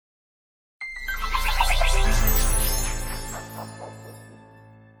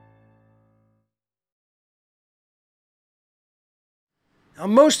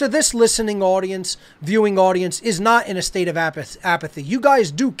Most of this listening audience, viewing audience, is not in a state of apathy. You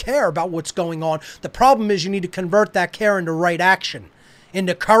guys do care about what's going on. The problem is you need to convert that care into right action,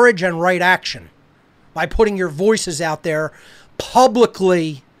 into courage and right action, by putting your voices out there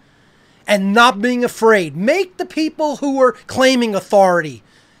publicly and not being afraid. Make the people who are claiming authority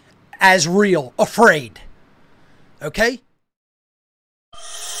as real afraid. Okay?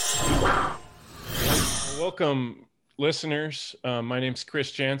 Welcome, listeners. My name's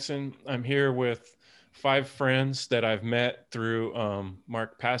Chris Jansen. I'm here with 5 friends that I've met through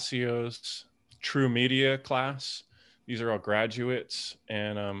Mark Passio's True Media class. These are all graduates,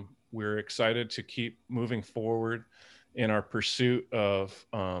 and we're excited to keep moving forward in our pursuit of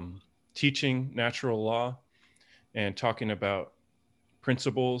teaching natural law and talking about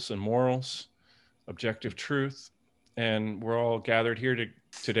principles and morals, objective truth. And we're all gathered here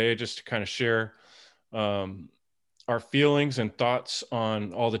today just to kind of share our feelings and thoughts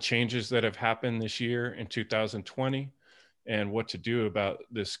on all the changes that have happened this year in 2020 and what to do about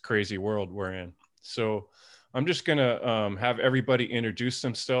this crazy world we're in. So I'm just going to have everybody introduce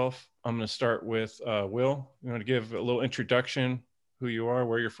themselves. I'm going to start with Will. You want to give a little introduction, who you are,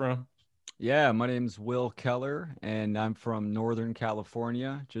 where you're from? Yeah, my name's Will Keller, and I'm from Northern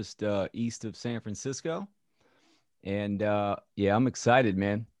California, just east of San Francisco. And yeah, I'm excited,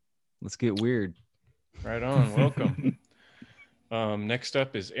 man. Let's get weird. Right on. Welcome. Next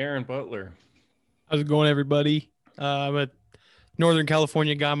up is Aaron Butler. How's it going, everybody? I'm a Northern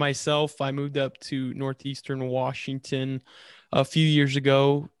California guy myself. I moved up to Northeastern Washington a few years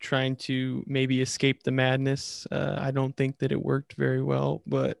ago, trying to maybe escape the madness. I don't think that it worked very well,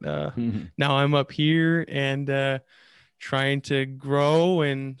 but now I'm up here and trying to grow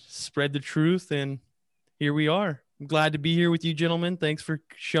and spread the truth. And here we are. I'm glad to be here with you, gentlemen. Thanks for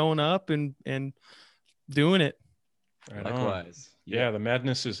showing up and doing it. Right Likewise. On. Yeah, the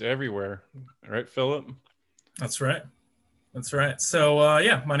madness is everywhere. Right, Philip? That's right. So,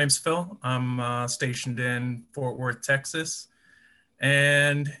 yeah, my name's Phil. I'm stationed in Fort Worth, Texas.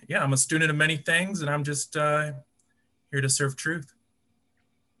 And, yeah, I'm a student of many things, and I'm just here to serve truth.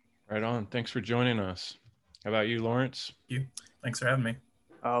 Right on. Thanks for joining us. How about you, Lawrence? Thanks for having me.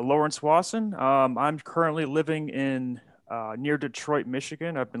 Lawrence Wasson. I'm currently living in near Detroit,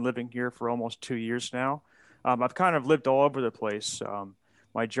 Michigan. I've been living here for almost 2 years now. I've kind of lived all over the place.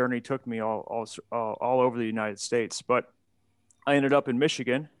 My journey took me all over the United States, but I ended up in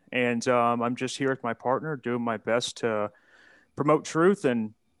Michigan, and I'm just here with my partner, doing my best to promote truth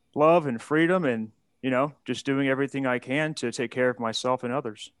and love and freedom, and just doing everything I can to take care of myself and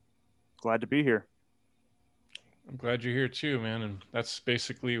others. Glad to be here. I'm glad you're here too, man. And that's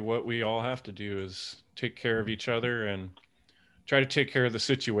basically what we all have to do, is take care of each other and try to take care of the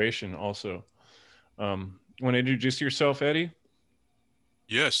situation also. Want to introduce yourself, Eddie?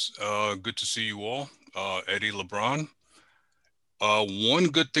 Yes, good to see you all. Eddie LeBron. One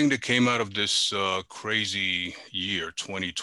good thing that came out of this crazy year, 2020,